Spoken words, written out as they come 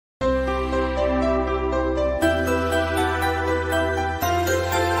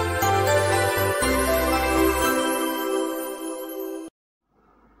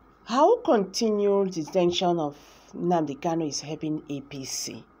continued detention of Nnamdi Kanu is helping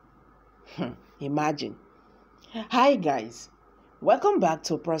APC. Imagine. Hi guys, welcome back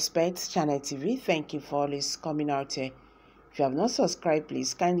to Prospect Channel TV. Thank you for always coming out here. If you have not subscribed,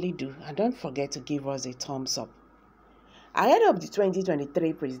 please kindly do, and don't forget to give us a thumbs up. Ahead of the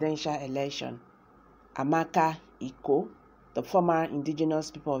 2023 presidential election, Kaun Ekwo, the former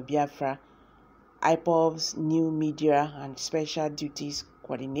indigenous people of Biafra, IPOB's new media and special duties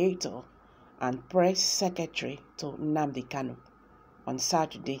coordinator and press secretary to Nnamdi Kanu, on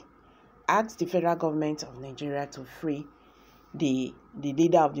Saturday, asked the federal government of Nigeria to free the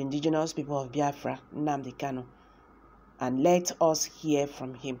leader of the indigenous people of Biafra, Nnamdi Kanu, and let us hear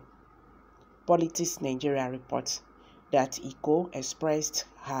from him. Politics Nigeria reports that Ekwo expressed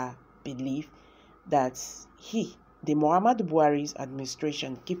her belief that the Muhammadu Buhari's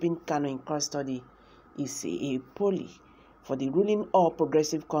administration keeping Kanu in custody is a ploy for the ruling All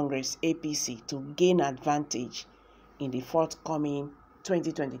Progressive Congress APC to gain advantage in the forthcoming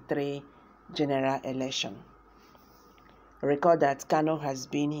 2023 general election. Recall that Kanu has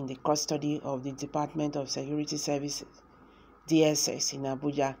been in the custody of the Department of Security Services, DSS, in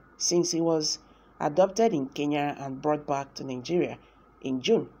Abuja since he was adopted in Kenya and brought back to Nigeria in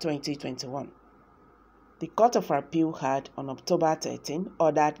June 2021. The Court of Appeal had, on October 13,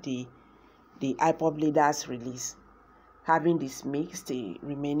 ordered the IPOB leader's release, having dismissed the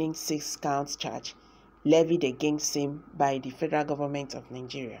remaining 6-count charge levied against him by the federal government of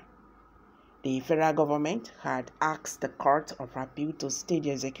Nigeria. The federal government had asked the Court of Appeal to stay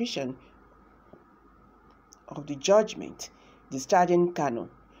the execution of the judgment discharging Kanu,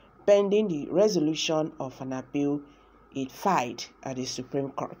 pending the resolution of an appeal it filed at the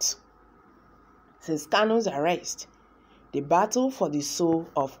Supreme Court. Since Kanu's arrest, the battle for the soul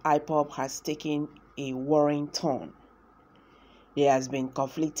of IPOB has taken a worrying turn. There has been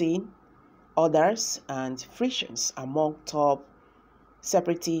conflicting orders and frictions among top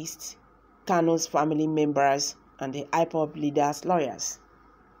separatists, Kanu's family members, and the IPOB leaders' lawyers.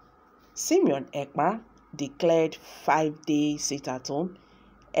 Simeon Ekpa declared 5-day sit-at-home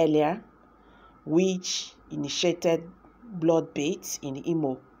earlier, which initiated bloodbaths in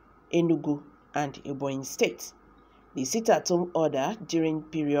Imo, Enugu, and Ebonyi states. The sit-at-home order during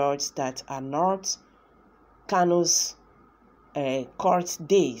periods that are not Kanu's court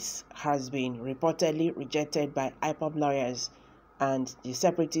days has been reportedly rejected by IPOB lawyers and the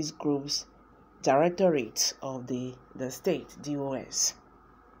separatist group's Directorate of the State, DOS.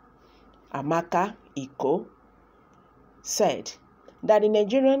 Kaun Ekwo said that the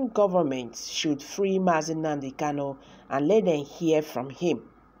Nigerian government should free Mazi Nnamdi Kanu and let them hear from him.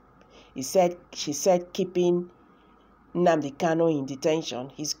 She said keeping Nnamdi Kanu in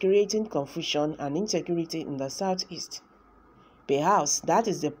detention is creating confusion and insecurity in the southeast. Perhaps that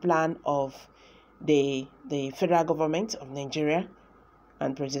is the plan of the federal government of Nigeria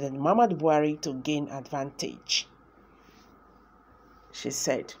and President Muhammadu Buhari to gain advantage, she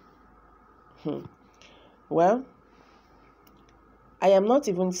said. Well, I am not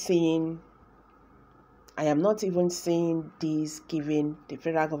even seeing this giving the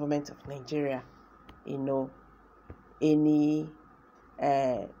federal government of Nigeria,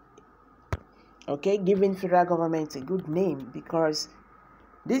 giving federal government a good name, because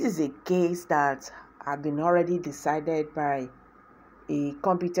this is a case that had been already decided by a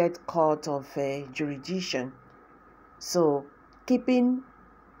competent court of jurisdiction. So keeping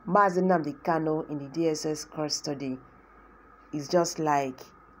Mazi Nnamdi Kanu in the DSS custody is just like,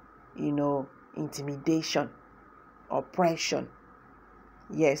 intimidation, oppression.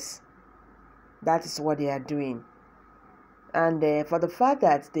 Yes, that is what they are doing. And for the fact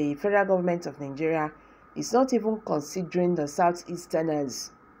that the federal government of Nigeria is not even considering the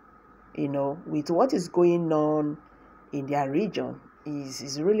Southeasterners, with what is going on in their region,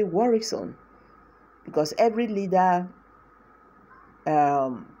 is really worrisome. Because every leader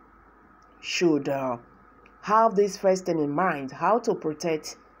should have this first thing in mind: how to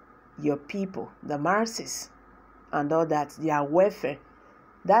protect your people, the masses, and all that, their welfare.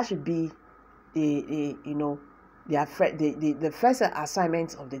 That should be the first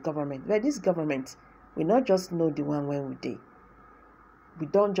assignment of the government. But this government, we not just know the one when we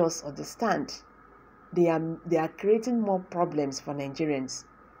don't just understand. They are creating more problems for Nigerians.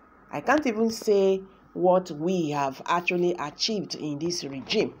 I can't even say what we have actually achieved in this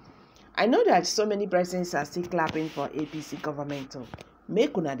regime. I know that so many persons are still clapping for APC government.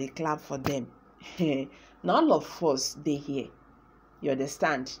 Make una they clap for them. None of us they here. You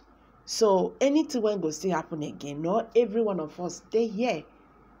understand? So anything when go still happen again, not every one of us they here.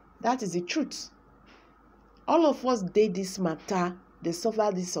 That is the truth. All of us they this matter, they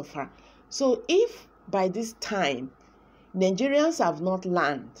suffer this suffer. So if by this time Nigerians have not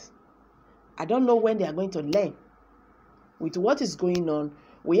learned, I don't know when they are going to learn. With what is going on,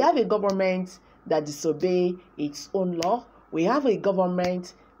 we have a government that disobey its own law. We have a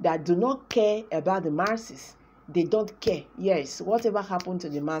government that do not care about the masses. They don't care. Yes, whatever happened to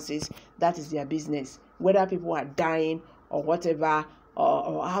the masses, that is their business. Whether people are dying or whatever,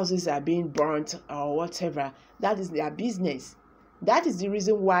 or houses are being burnt or whatever, that is their business. That is the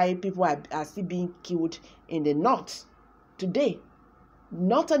reason why people are still being killed in the north today.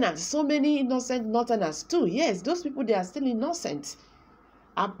 Northerners, so many innocent Northerners too. Yes, those people, they are still innocent,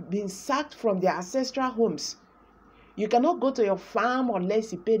 have been sacked from their ancestral homes. You cannot go to your farm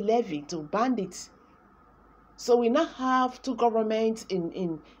unless you pay levy to bandits. So we now have two governments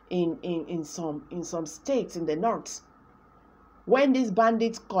in some states in the north. When these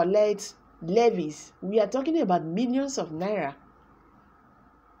bandits collect levies, we are talking about millions of naira.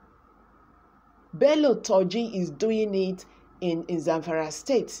 Bello Turji is doing it in Zamfara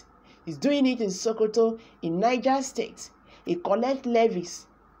State. He's doing it in Sokoto, in Niger State. He collects levies.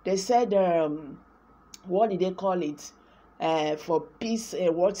 They said, what did they call it? For peace,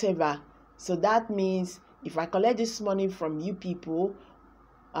 whatever. So that means if I collect this money from you people,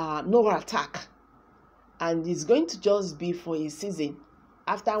 no attack. And it's going to just be for a season.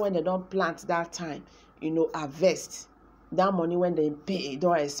 After when they don't plant that time, harvest. That money when they pay, it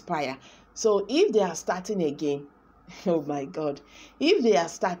don't expire. So if they are starting again, oh my God, if they are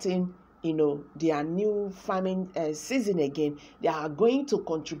starting, their new farming season again, they are going to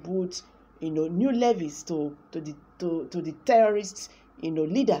contribute, new levies to the terrorists,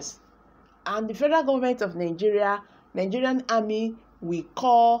 leaders. And the federal government of Nigeria, Nigerian army, we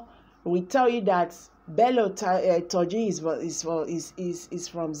tell you that Bello Turji is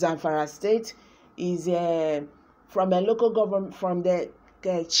from Zamfara State, is from a local government, from the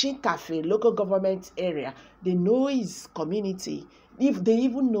Chinkafe local government area. They know his community. If they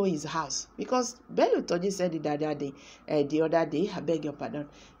even know his house, because Bello Turji said it the other day, I beg your pardon.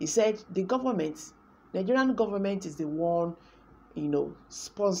 He said the Nigerian government is the one,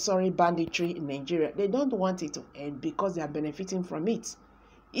 sponsoring banditry in Nigeria. They don't want it to end because they are benefiting from it.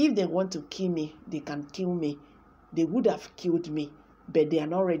 If they want to kill me, they can kill me. They would have killed me, but they are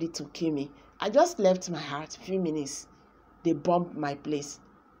not ready to kill me. I just left my house a few minutes. They bombed my place.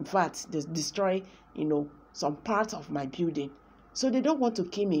 In fact, they destroy, some part of my building. So they don't want to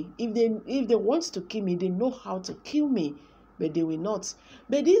kill me. If they want to kill me, they know how to kill me, but they will not.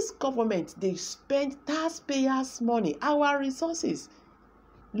 But this government, they spend taxpayers' money, our resources,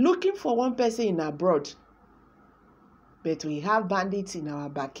 looking for one person in abroad. But we have bandits in our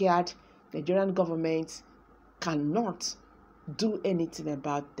backyard. The Nigerian government cannot do anything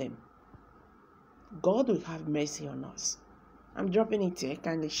about them. God will have mercy on us. I'm dropping it here.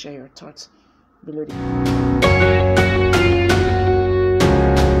 Kindly share your thoughts below the